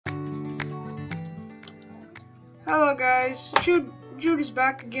Hello guys, Jude is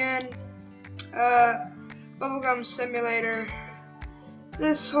back again. Bubblegum Simulator.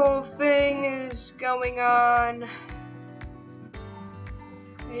 This whole thing is going on.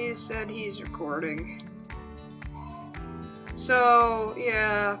 He said he's recording. So,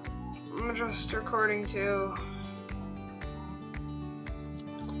 yeah, I'm just recording too.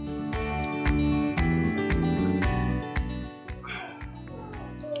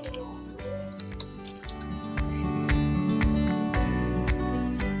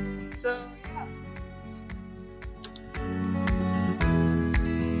 So, yeah.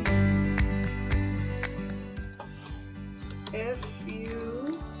 If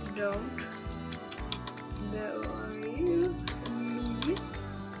you don't believe me,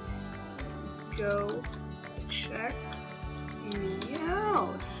 go check me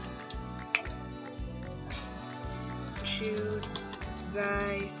out. Jude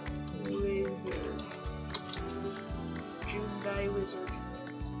thy wizard. Jude thy wizard.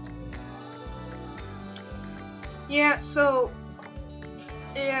 Yeah, so,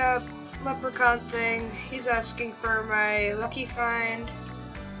 yeah, leprechaun thing, he's asking for my lucky find,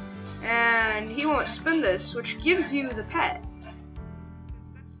 and he won't spin this, which gives you the pet. That's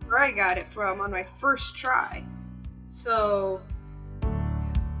where I got it from on my first try. So,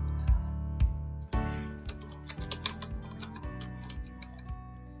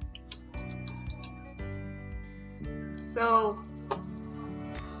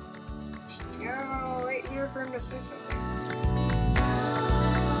 yeah, wait here for him to say something.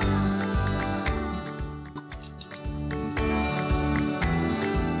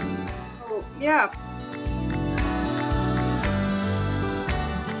 Oh, yeah.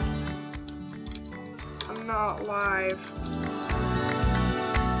 I'm not live.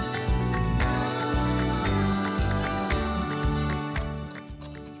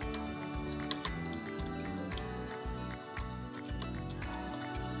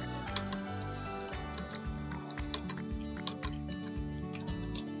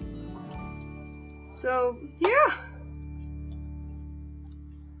 So, yeah.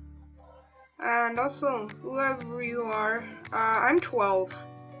 And also, whoever you are, I'm 12.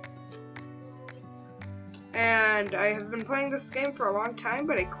 And I have been playing this game for a long time,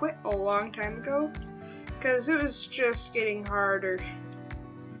 but I quit a long time ago. Because it was just getting harder.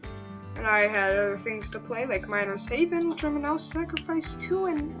 And I had other things to play, like Miner's Haven, which I'm now Sacrifice 2,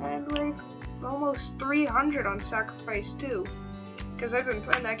 and like almost 300 on Sacrifice 2. Because I've been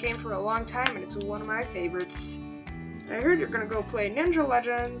playing that game for a long time, and it's one of my favorites. I heard you're gonna go play Ninja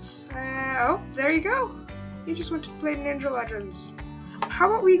Legends. Oh, there you go. You just went to play Ninja Legends. How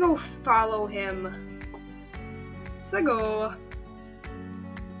about we go follow him? Let's go.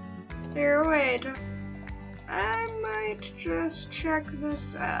 Here, wait. I might just check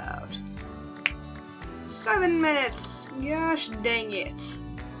this out. 7 minutes. Gosh dang it.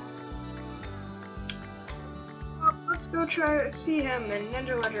 Let's go try to see him in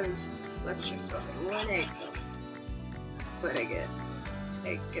Ninja Legends. Let's just open one egg. What I get?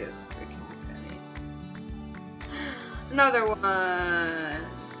 I get a freaking penny. Another one.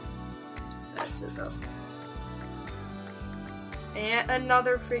 That's it though. And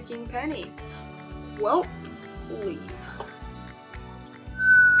another freaking penny. Well, leave.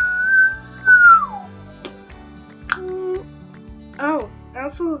 Oh,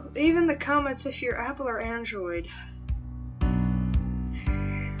 also leave in the comments if you're Apple or Android.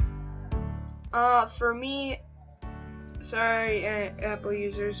 For me, sorry, Apple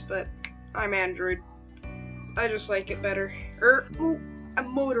users, but I'm Android. I just like it better. A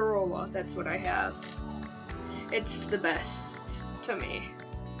Motorola, that's what I have. It's the best to me.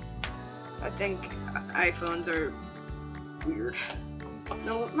 I think iPhones are weird.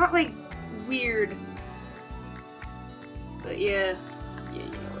 No, not like weird, but yeah, you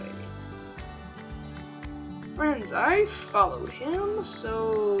know what I mean. Friends, I followed him,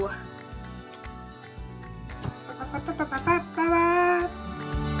 so...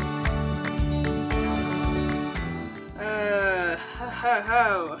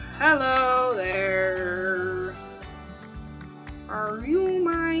 Hello there. Are you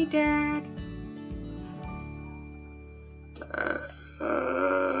my dad?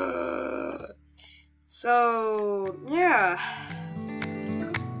 So, yeah.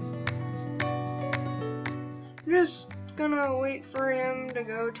 Just gonna wait for him to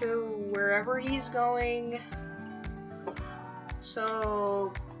go to wherever he's going.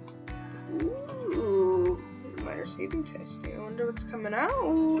 So, ooh, minor saving testing. I wonder what's coming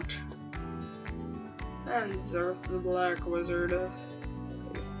out. And Zarth the Black Wizard.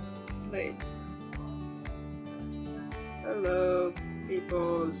 Wait. Hello,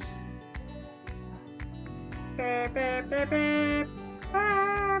 peoples.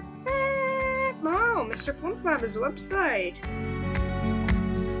 Oh, Mr. Flimflam, his website.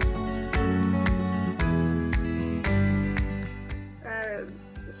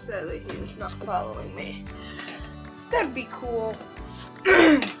 Sadly, he is not following me. That'd be cool.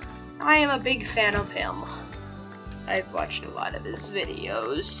 I am a big fan of him. I've watched a lot of his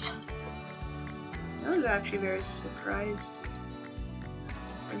videos. I was actually very surprised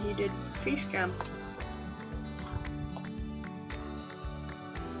when he did Facecam.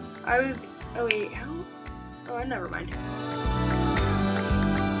 I was. Oh wait, how? Oh, never mind.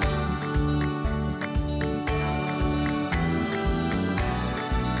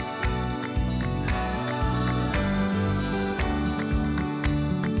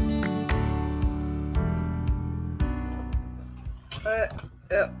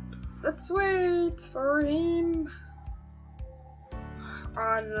 Let's wait for him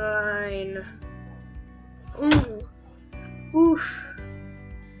online. Ooh. Oof.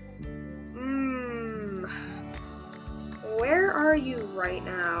 Where are you right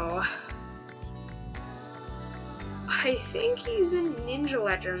now? I think he's in Ninja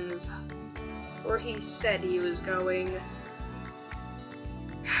Legends, or he said he was going.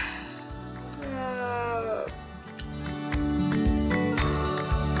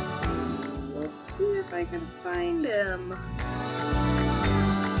 Let's see if I can find him.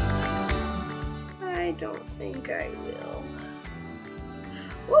 I don't think I will.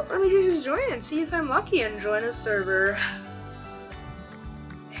 Well, let me just join and see if I'm lucky and join a server.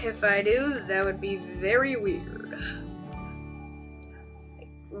 If I do, that would be very weird.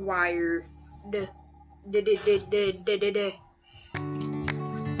 Wired.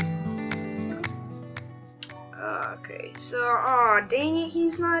 Okay, so, aw, dang it,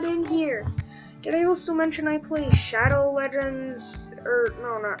 he's not in here. Did I also mention I play Shadow Legends? Or,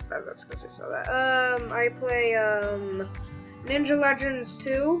 no, not that, that's because I saw that. I play, Ninja Legends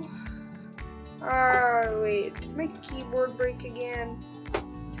 2. Wait, did my keyboard break again?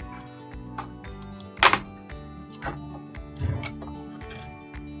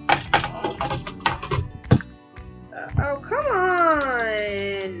 Oh, come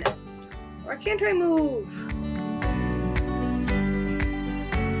on! Why can't I move?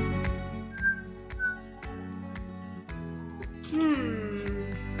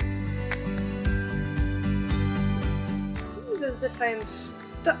 Seems as if I'm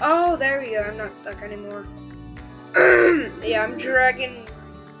stuck. Oh, there we go. I'm not stuck anymore. Yeah, I'm dragging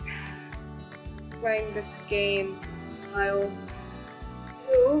playing this game while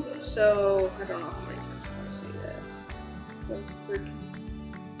so I don't know how many times I want to say that.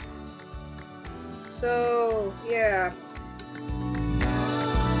 So yeah.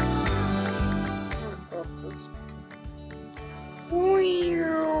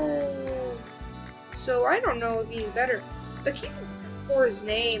 So I don't know if he's better, but keep for his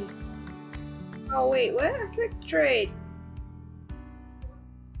name. Oh wait, what? I clicked trade.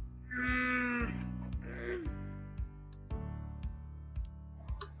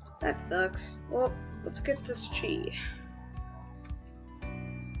 That sucks. Well, let's get this chi.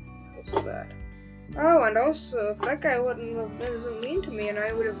 What's that? Oh, and also, if that guy wouldn't have been so mean to me and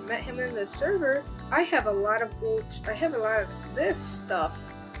I would have met him in the server, I have a lot of this stuff.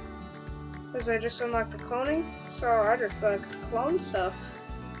 Because I just unlocked the cloning, so I just like to clone stuff.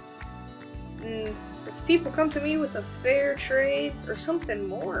 And if people come to me with a fair trade or something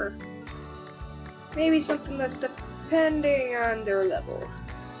more, maybe something that's depending on their level.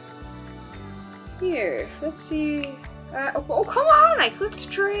 Here, let's see. Oh, come on! I clicked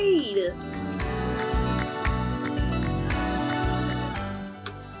trade.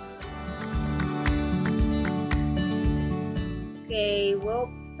 Okay, well,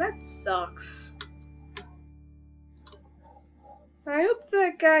 that sucks. I hope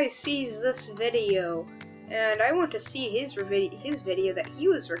that guy sees this video, and I want to see his video that he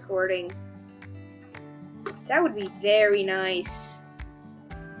was recording. That would be very nice.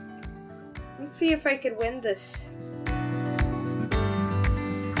 Let's see if I could win this.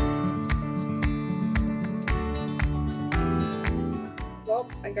 Well,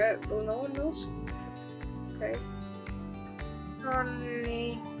 I got. Oh, no one knows. Okay.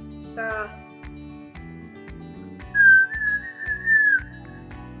 Only sa.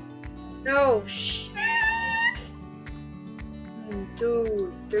 No. Shh. 1,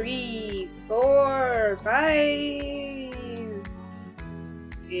 2, 3, 4, 5.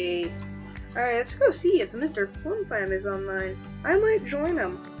 Okay. Alright, let's go see if Mr. Flimflam is online. I might join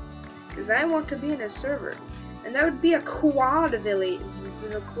him, because I want to be in his server. And that would be a quad video,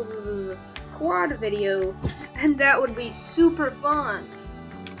 and that would be super fun.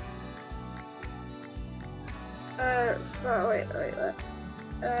 wait.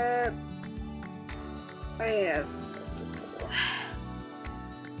 I have multiple.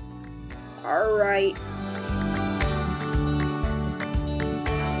 Alright.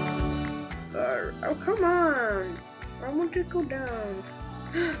 Oh, come on. I want to go down.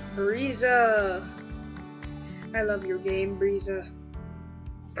 Breeza. I love your game, Breeza.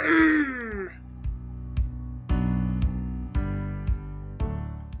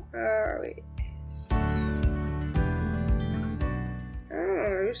 Wait.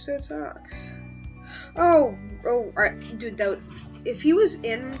 Oh, who said socks? Oh, dude, if he was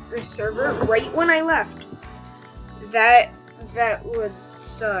in the server right when I left, that would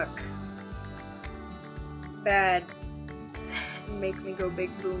suck. Bad. Make me go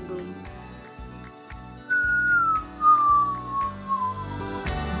big boom boom.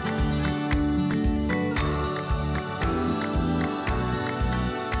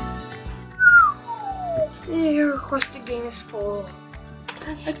 Your requested game is full.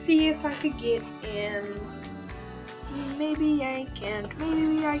 Let's see if I could get in. Maybe I can't.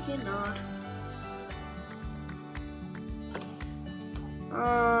 Maybe I cannot.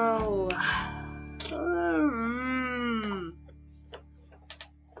 Oh.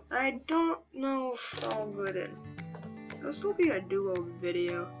 I don't know if I'll get in. This will be a duo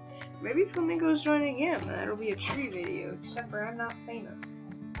video. Maybe Flamingo's joining in. That'll be a tree video, except for I'm not famous.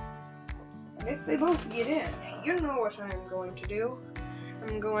 And if they both get in, you know what I'm going to do.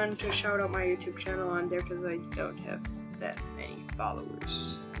 I'm going to shout out my YouTube channel on there because I don't have that many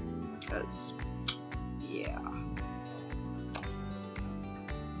followers. Because, yeah.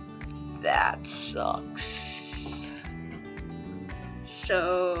 That sucks.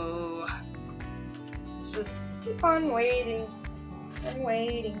 So, let's just keep on waiting. And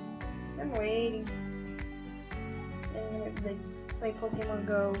waiting. And waiting. And they play Pokemon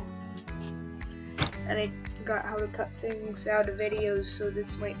Go. And I forgot how to cut things out of videos, so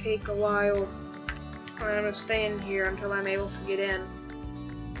this might take a while. I'm gonna stay in here until I'm able to get in.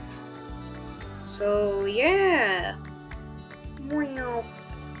 So yeah. Wow.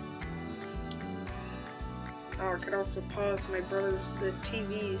 Oh, I could also pause the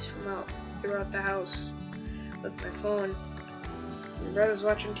TVs from throughout the house with my phone. My brother's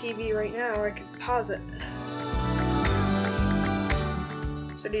watching TV right now, I could pause it.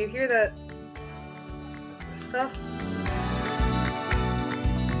 So do you hear that stuff?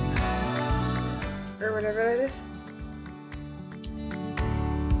 Or whatever that is?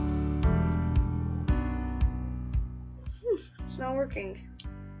 It's not working.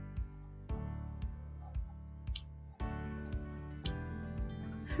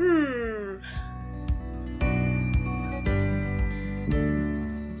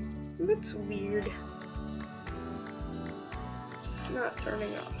 That's weird. It's not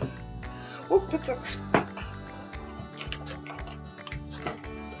turning off. Oh, that sucks.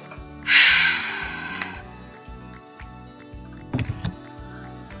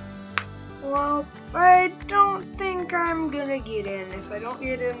 Well, I don't think I'm gonna get in. If I don't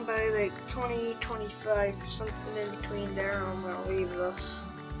get in by like 20, 25, something in between there, I'm gonna leave this.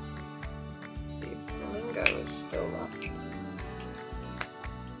 See if Flamingo is still watching.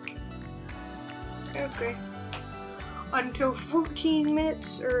 Okay. Until 14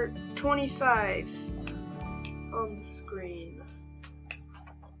 minutes or 25 on the screen.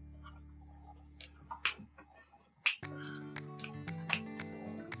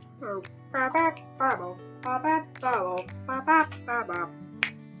 Or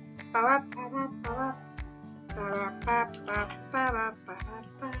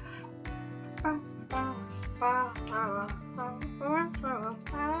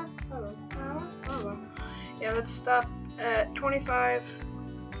yeah, let's stop at 25.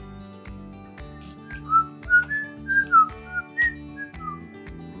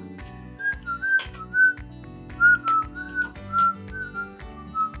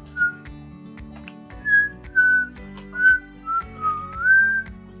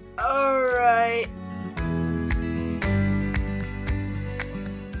 Alright.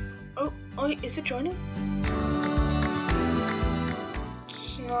 Oh, wait, is it joining?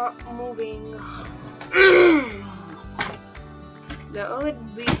 It's not moving. That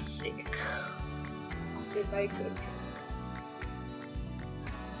would be sick if I could.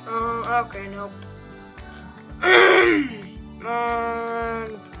 Okay, nope.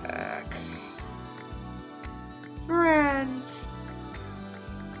 I'm back. Friends.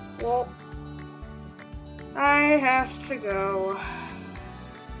 Well, I have to go.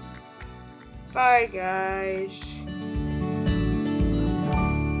 Bye, guys.